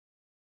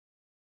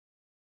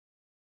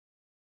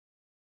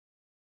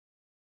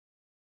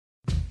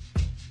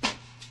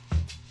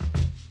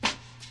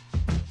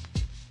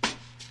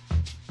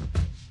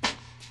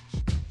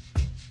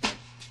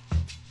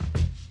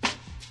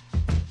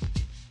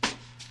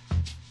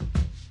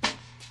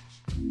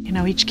You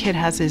know, each kid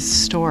has his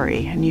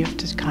story, and you have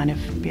to kind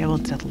of be able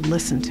to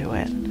listen to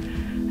it.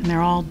 And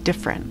they're all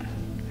different.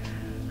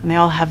 And they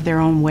all have their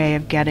own way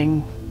of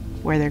getting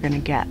where they're going to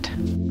get.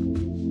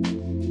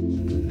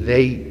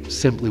 They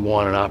simply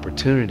want an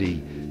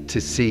opportunity to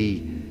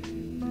see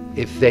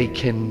if they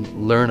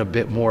can learn a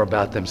bit more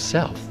about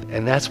themselves.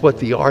 And that's what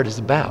the art is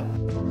about.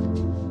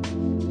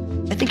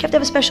 I think you have to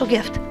have a special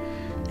gift.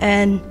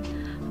 And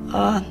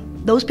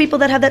those people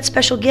that have that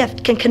special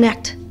gift can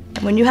connect.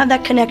 And when you have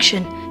that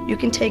connection, you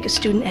can take a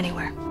student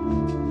anywhere.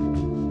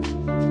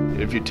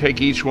 If you take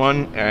each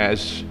one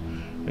as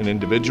an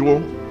individual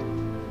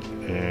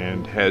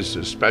and has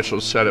a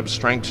special set of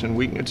strengths and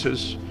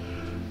weaknesses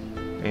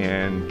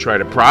and try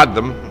to prod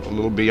them a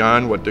little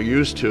beyond what they're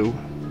used to,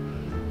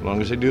 as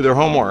long as they do their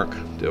homework,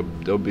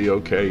 they'll be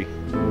okay.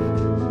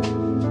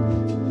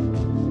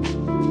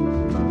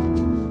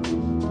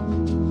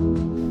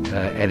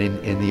 And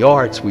in the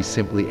arts, we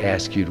simply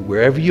ask you to,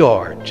 wherever you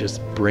are,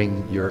 just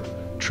bring your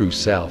true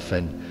self.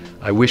 And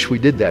I wish we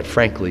did that,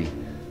 frankly,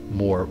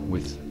 more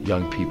with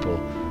young people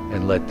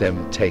and let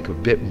them take a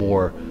bit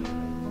more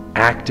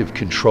active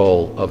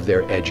control of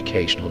their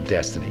educational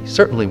destiny,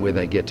 certainly when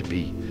they get to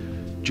be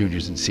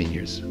juniors and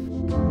seniors.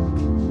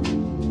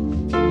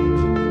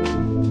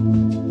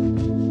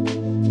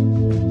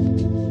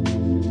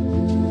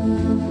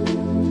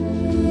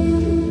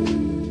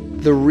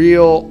 The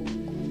real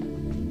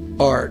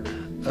art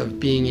of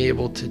being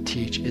able to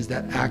teach is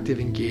that active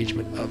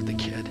engagement of the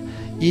kid.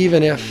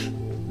 Even if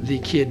the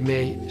kid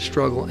may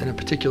struggle in a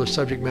particular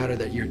subject matter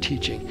that you're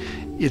teaching,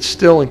 it's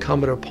still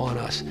incumbent upon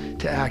us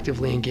to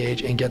actively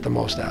engage and get the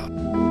most out.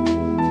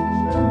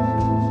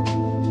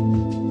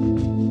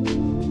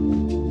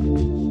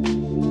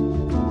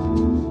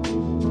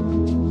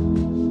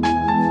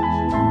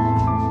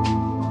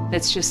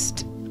 It's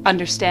just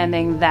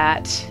understanding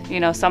that, you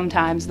know,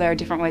 sometimes there are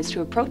different ways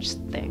to approach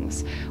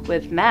things.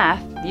 With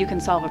math, you can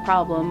solve a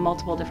problem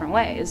multiple different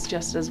ways,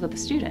 just as with a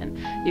student.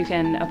 You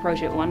can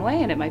approach it one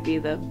way and it might be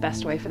the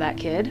best way for that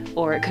kid,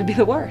 or it could be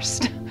the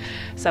worst.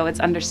 So it's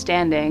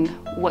understanding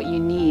what you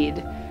need,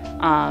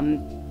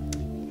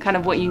 kind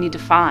of what you need to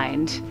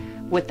find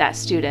with that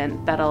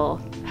student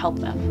that'll help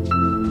them.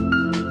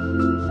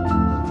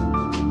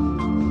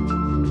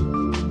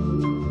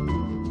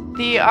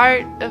 The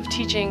art of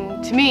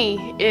teaching, to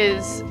me,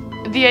 is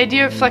the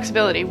idea of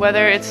flexibility,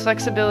 whether it's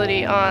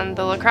flexibility on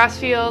the lacrosse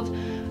field,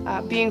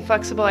 being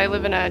flexible. I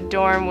live in a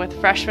dorm with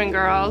freshman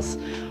girls,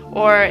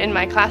 or in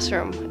my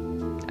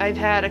classroom. I've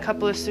had a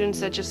couple of students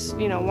that just,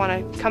 you know,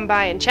 want to come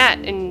by and chat,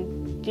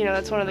 and, you know,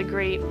 that's one of the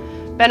great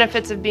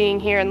benefits of being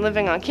here and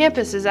living on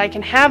campus is I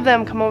can have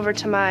them come over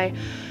to my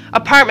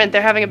apartment.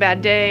 They're having a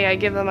bad day, I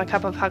give them a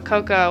cup of hot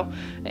cocoa,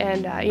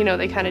 and you know,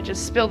 they kind of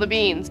just spill the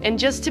beans. And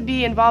just to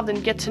be involved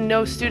and get to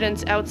know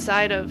students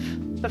outside of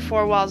the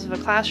four walls of a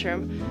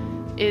classroom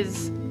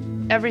is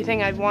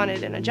everything I've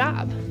wanted in a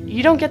job.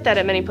 You don't get that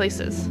at many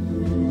places.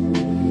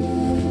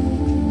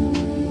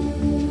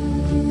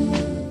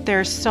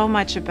 There's so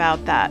much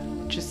about that,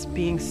 just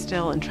being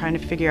still and trying to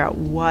figure out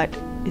what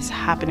is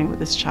happening with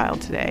this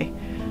child today.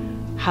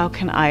 How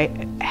can I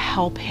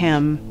help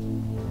him?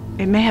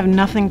 It may have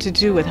nothing to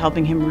do with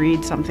helping him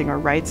read something or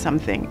write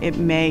something. It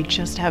may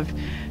just have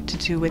to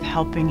do with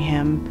helping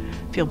him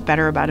feel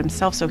better about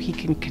himself so he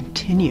can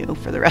continue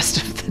for the rest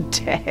of the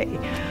day.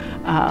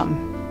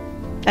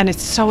 And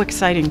it's so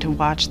exciting to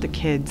watch the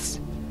kids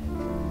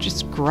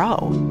just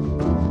grow.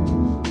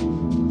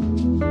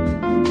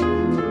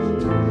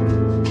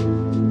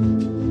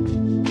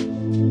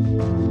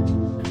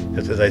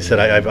 As I said,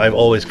 I've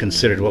always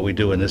considered what we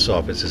do in this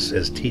office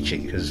as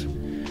teaching, because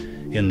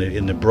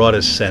in the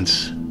broadest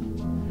sense, you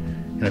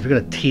know, if you're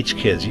going to teach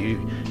kids, you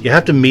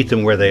have to meet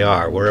them where they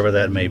are, wherever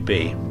that may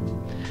be.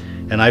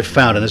 And I've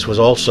found, and this was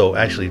also,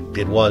 actually,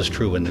 it was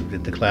true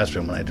in the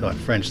classroom when I taught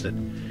French, that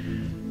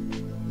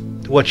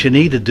what you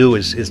need to do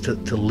is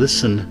to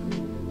listen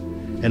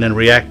and then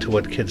react to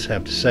what kids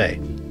have to say.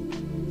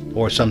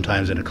 Or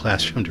sometimes in a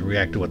classroom to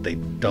react to what they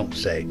don't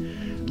say.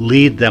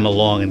 Lead them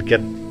along and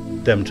get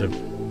them to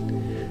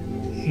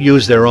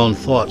use their own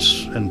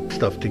thoughts and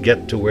stuff to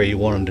get to where you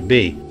want them to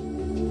be.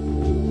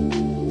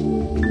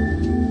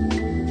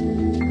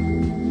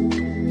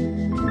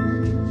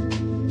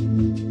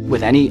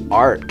 With any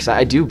art, because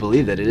I do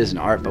believe that it is an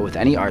art, but with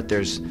any art there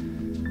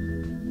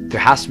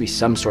has to be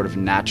some sort of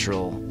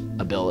natural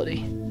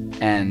ability.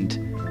 And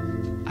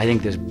I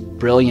think there's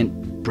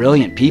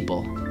brilliant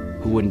people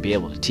who wouldn't be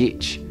able to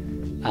teach,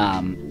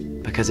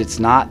 because it's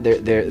not,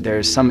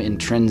 there's some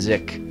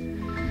intrinsic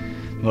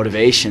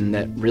motivation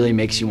that really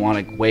makes you want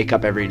to wake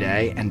up every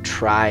day and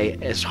try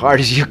as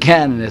hard as you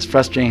can, and as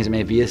frustrating as it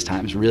may be at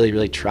times,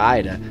 really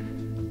try to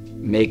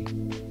make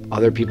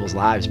other people's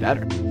lives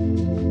better.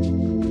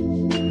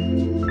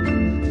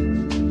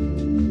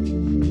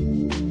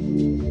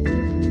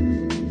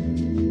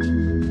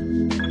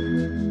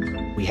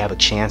 We have a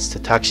chance to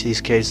touch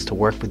these kids, to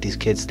work with these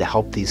kids, to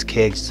help these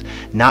kids,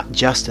 not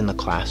just in the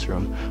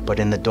classroom, but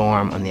in the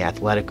dorm, on the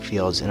athletic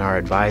fields, in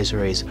our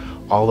advisories.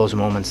 All those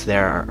moments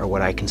there are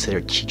what I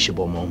consider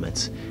teachable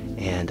moments.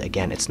 And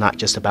again, it's not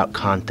just about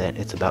content,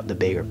 it's about the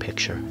bigger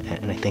picture.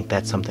 And I think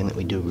that's something that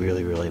we do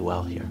really, really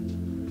well here.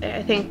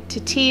 I think to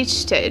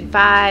teach, to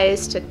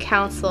advise, to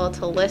counsel,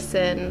 to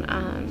listen,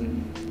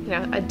 you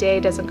know, a day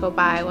doesn't go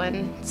by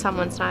when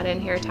someone's not in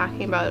here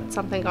talking about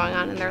something going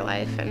on in their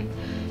life, and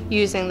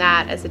using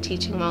that as a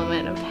teaching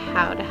moment of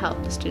how to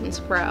help the students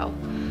grow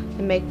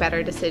and make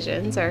better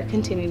decisions or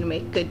continue to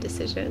make good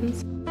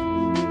decisions.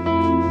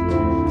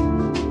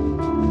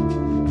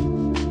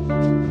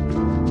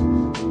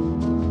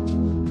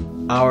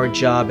 Our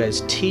job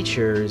as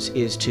teachers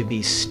is to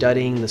be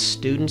studying the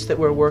students that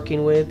we're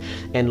working with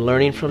and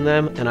learning from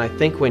them. And I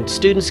think when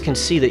students can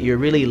see that you're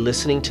really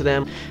listening to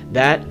them,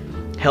 that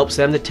helps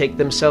them to take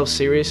themselves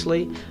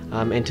seriously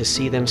and to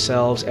see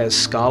themselves as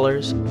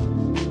scholars.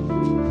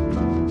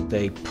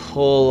 They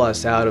pull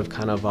us out of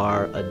kind of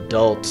our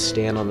adult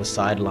stand on the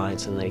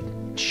sidelines, and they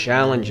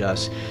challenge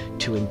us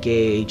to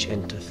engage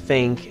and to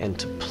think and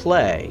to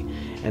play,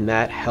 and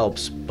that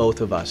helps both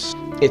of us.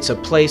 It's a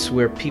place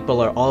where people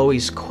are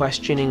always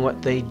questioning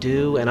what they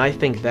do, and I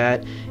think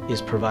that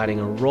is providing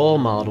a role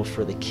model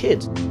for the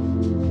kids.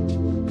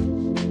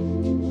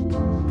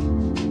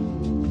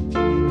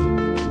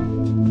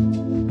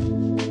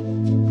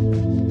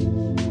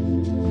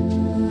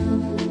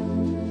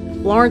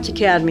 Lawrence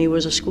Academy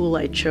was a school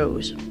I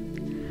chose.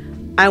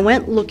 I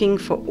went looking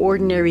for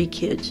ordinary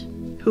kids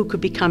who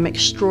could become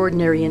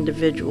extraordinary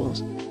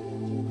individuals.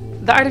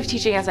 The art of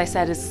teaching, as I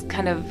said, is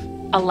kind of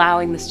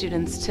allowing the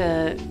students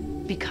to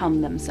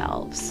become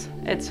themselves.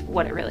 It's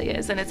what it really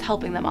is, and it's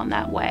helping them on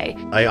that way.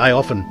 I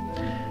often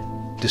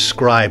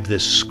describe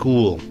this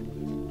school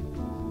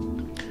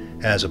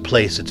as a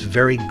place that's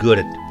very good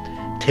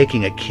at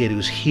taking a kid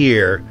who's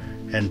here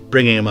and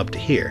bringing him up to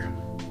here.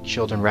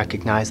 Children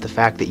recognize the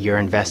fact that you're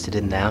invested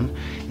in them,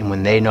 and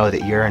when they know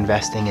that you're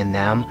investing in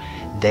them,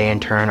 they in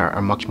turn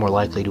are much more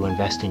likely to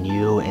invest in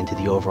you and to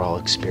the overall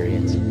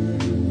experience.